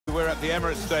We're at the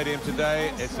Emirates Stadium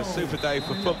today. It's a super day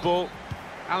for football.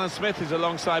 Alan Smith is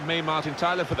alongside me, Martin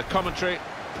Tyler, for the commentary.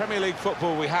 Premier League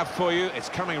football we have for you. It's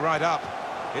coming right up.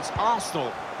 It's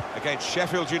Arsenal against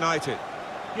Sheffield United.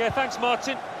 Yeah, thanks,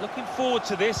 Martin. Looking forward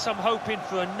to this. I'm hoping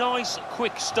for a nice,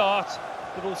 quick start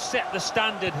that will set the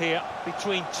standard here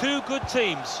between two good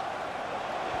teams.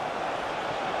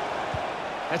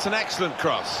 It's an excellent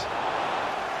cross.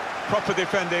 Proper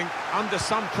defending under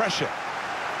some pressure.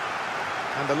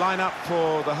 And the lineup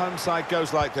for the home side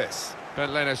goes like this.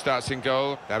 Bernd Leno starts in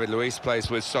goal. David Luiz plays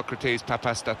with Socrates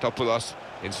Papastatopoulos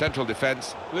in central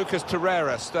defence. Lucas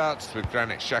Torreira starts With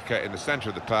Granit Xhaka in the centre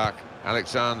of the park.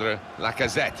 Alexandre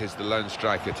Lacazette is the lone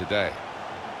striker today.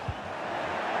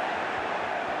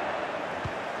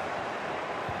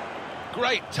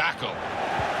 Great tackle.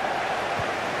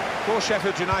 For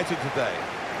Sheffield United today.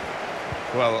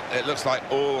 Well, it looks like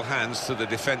all hands to the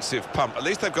defensive pump. At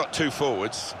least they've got two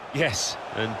forwards. Yes,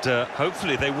 and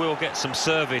hopefully they will get some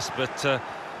service, but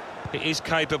it is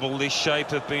capable, this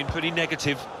shape, of being pretty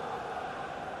negative.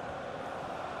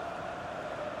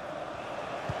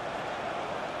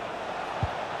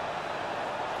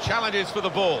 Challenges for the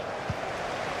ball.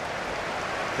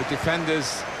 The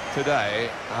defenders today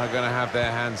are going to have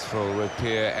their hands full with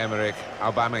Pierre-Emerick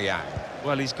Aubameyang.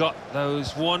 Well, he's got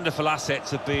those wonderful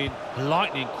assets of being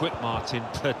lightning quick, Martin,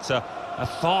 but a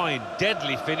fine,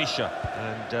 deadly finisher.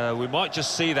 And we might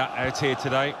just see that out here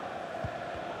today.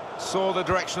 Saw the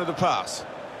direction of the pass.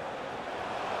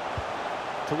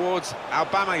 Towards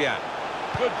Aubameyang.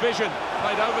 Good vision,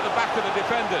 played over the back of the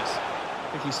defenders. I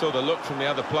think he saw the look from the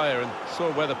other player and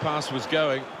saw where the pass was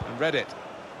going and read it.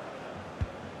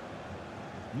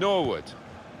 Norwood.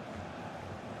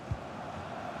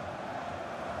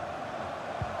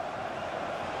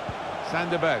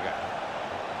 Sanderberger.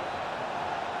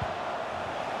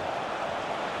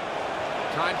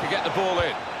 Time to get the ball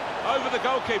in. Over the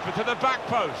goalkeeper to the back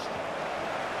post.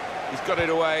 He's got it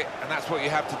away, and that's what you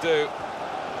have to do.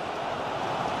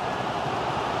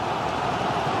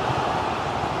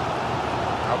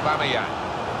 Aubameyang.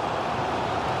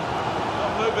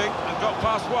 Got moving and got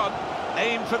past one.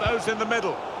 Aim for those in the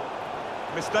middle.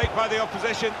 Mistake by the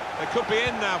opposition. They could be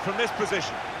in now from this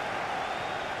position.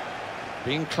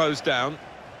 Being closed down.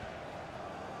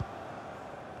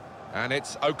 And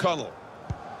it's O'Connell.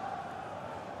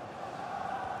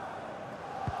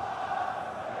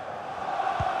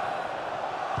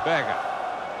 Berger.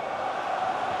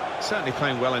 Certainly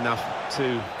playing well enough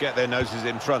to get their noses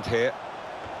in front here.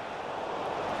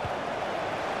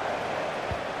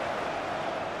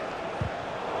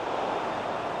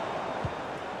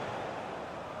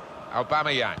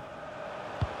 Aubameyang.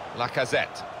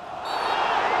 Lacazette.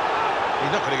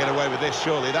 He's not going to get away with this,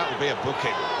 surely. That will be a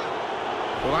booking.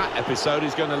 Well, that episode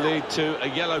is going to lead to a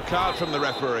yellow card from the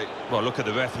referee. Well, look at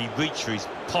the ref. He reached for his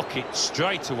pocket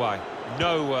straight away.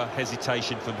 No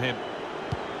hesitation from him.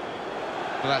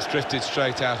 Well, that's drifted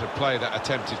straight out of play. That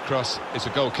attempted cross is a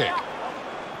goal kick.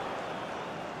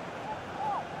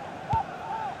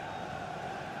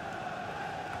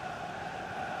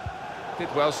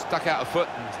 Did well, stuck out a foot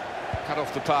and cut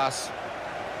off the pass.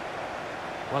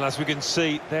 Well, as we can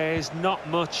see, there's not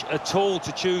much at all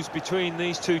to choose between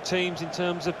these two teams in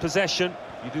terms of possession.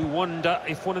 You do wonder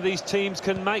if one of these teams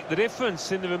can make the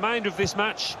difference in the remainder of this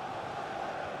match.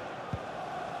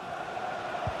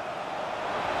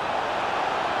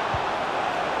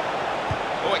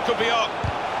 Oh, it could be on.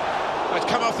 Oh,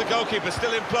 it's come off the goalkeeper,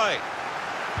 still in play.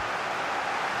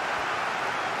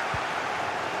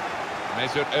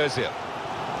 Mesut Ozil.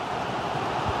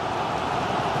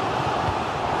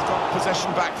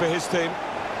 Possession back for his team.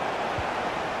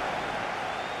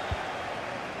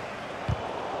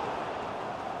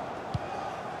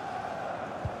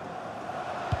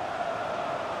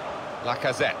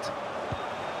 Lacazette.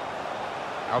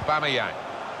 Aubameyang.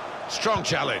 Strong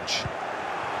challenge.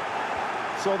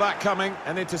 Saw that coming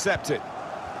and intercepted.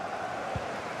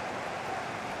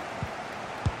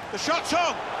 The shot's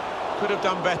on. Could have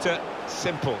done better.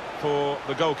 Simple for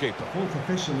the goalkeeper. Fourth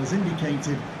official has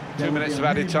indicated 2 minutes of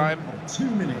added time. 2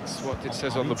 minutes. That's what it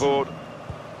says on the board.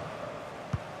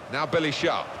 Now Billy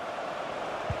Sharp.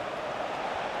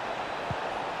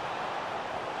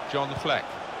 John Fleck.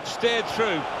 Steered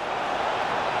through.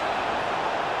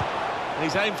 And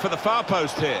he's aimed for the far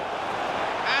post here.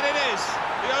 And it is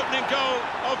the opening goal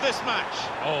of this match.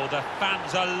 Oh, the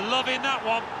fans are loving that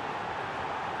one.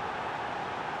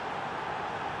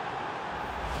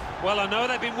 Well, I know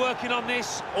they've been working on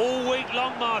this all week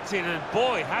long, Martin, and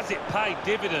boy, has it paid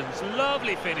dividends.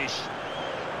 Lovely finish.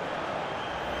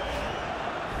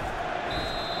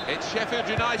 It's Sheffield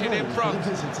United in front. For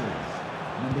the visitors,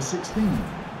 number 16,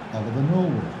 Oliver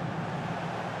Norwood.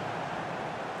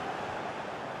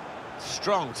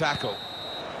 Strong tackle.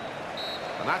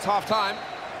 And that's half-time,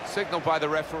 signalled by the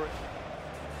referee.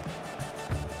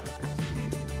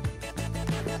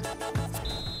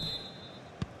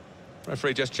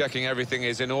 Referee just checking everything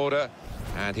is in order,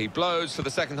 and he blows for the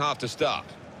second half to start.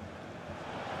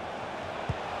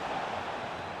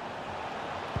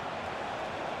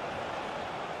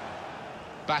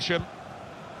 Basham.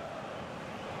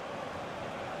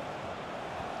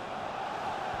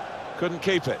 Couldn't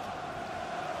keep it.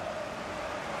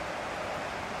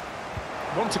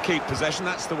 Want to keep possession,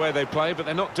 that's the way they play, but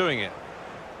they're not doing it.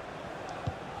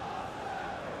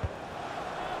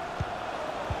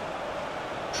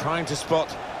 Trying to spot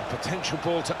a potential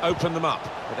ball to open them up,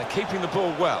 but they're keeping the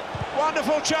ball well.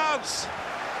 Wonderful chance!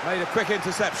 Made a quick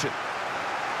interception.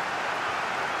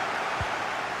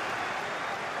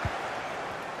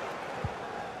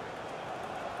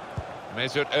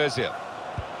 Mesut Özil.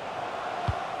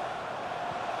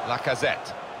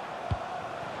 Lacazette.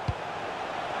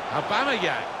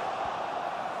 Aubameyang.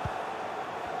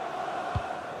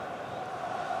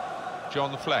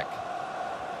 John Fleck.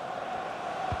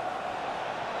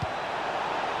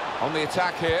 On the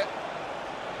attack here.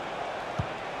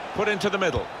 Put into the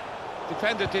middle.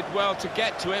 Defender did well to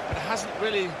get to it, but hasn't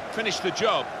really finished the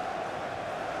job.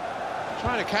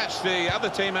 Trying to catch the other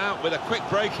team out with a quick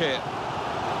break here.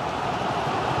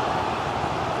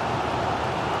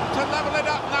 To level it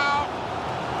up now.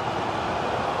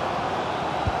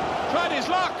 Tried his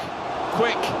luck.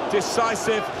 Quick,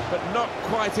 decisive, but not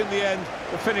quite in the end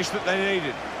the finish that they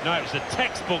needed. No, it was a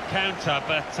textbook counter,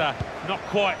 but not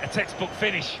quite a textbook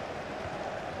finish.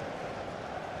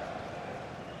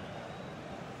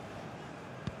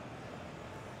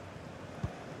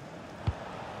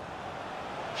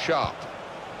 Sharp.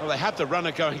 Well, they had the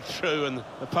runner going through, and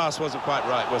the pass wasn't quite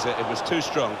right, was it? It was too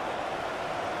strong.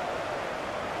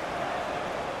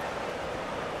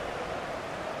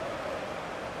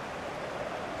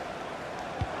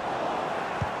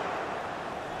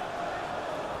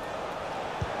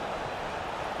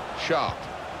 Sharp.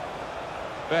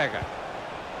 Berger.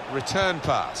 Return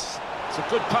pass. It's a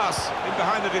good pass in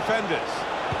behind the defenders.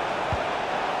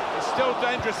 It's still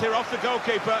dangerous here off the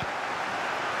goalkeeper.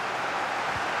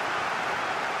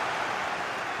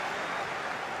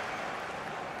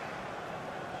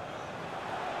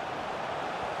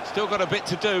 Still got a bit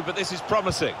to do, but this is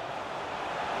promising.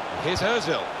 Here's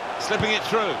Özil, slipping it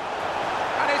through.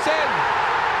 And it's in!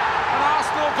 An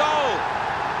Arsenal goal!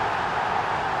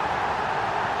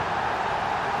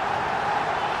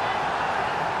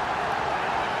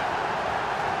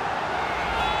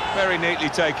 Very neatly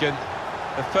taken.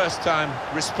 The first time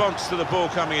response to the ball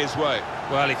coming his way.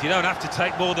 Well, if you don't have to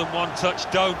take more than one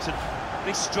touch, don't. And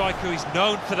this striker is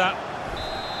known for that.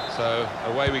 So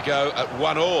away we go at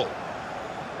 1-1.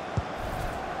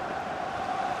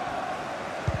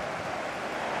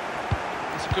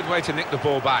 Good way to nick the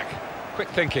ball back. Quick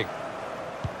thinking.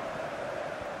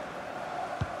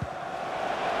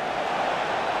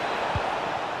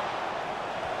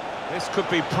 This could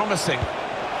be promising.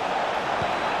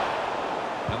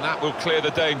 And that will clear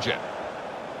the danger.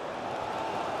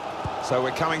 So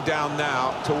we're coming down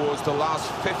now towards the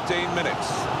last 15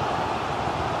 minutes.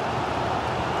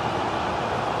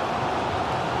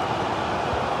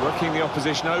 Working the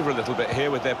opposition over a little bit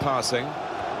here with their passing.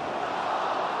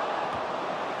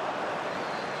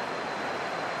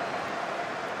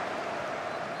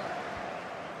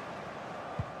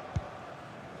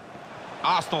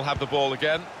 Arsenal have the ball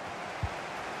again.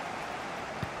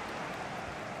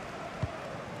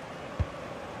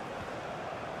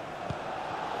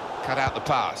 Cut out the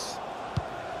pass.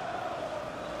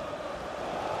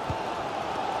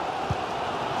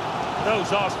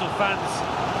 Those Arsenal fans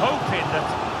hoping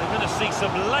that they're going to see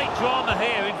some late drama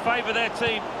here in favour of their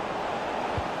team.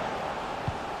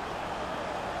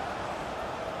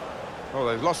 Oh,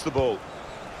 they've lost the ball.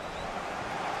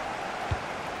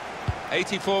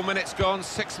 84 minutes gone,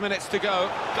 6 minutes to go.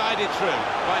 Guided through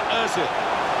by Özil.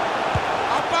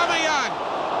 Aubameyang!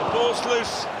 The ball's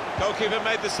loose. Goalkeeper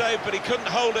made the save, but he couldn't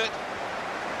hold it.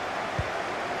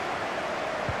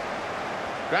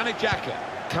 Granit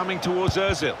Xhaka coming towards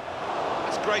Özil.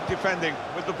 That's great defending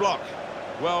with the block.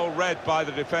 Well read by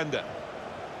the defender.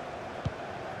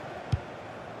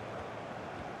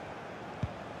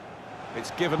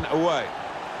 It's given away.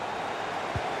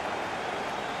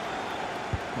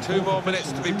 2 more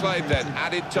minutes to be played then,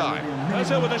 added time.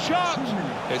 Özil with a shot!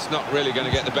 It's not really going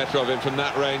to get the better of him from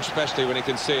that range, especially when he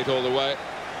can see it all the way.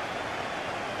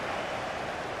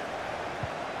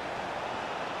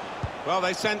 Well,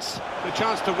 they sense the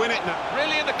chance to win it now.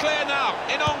 Really in the clear now,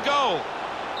 in on goal.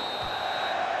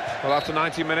 Well, after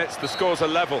 90 minutes, the scores are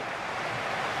level.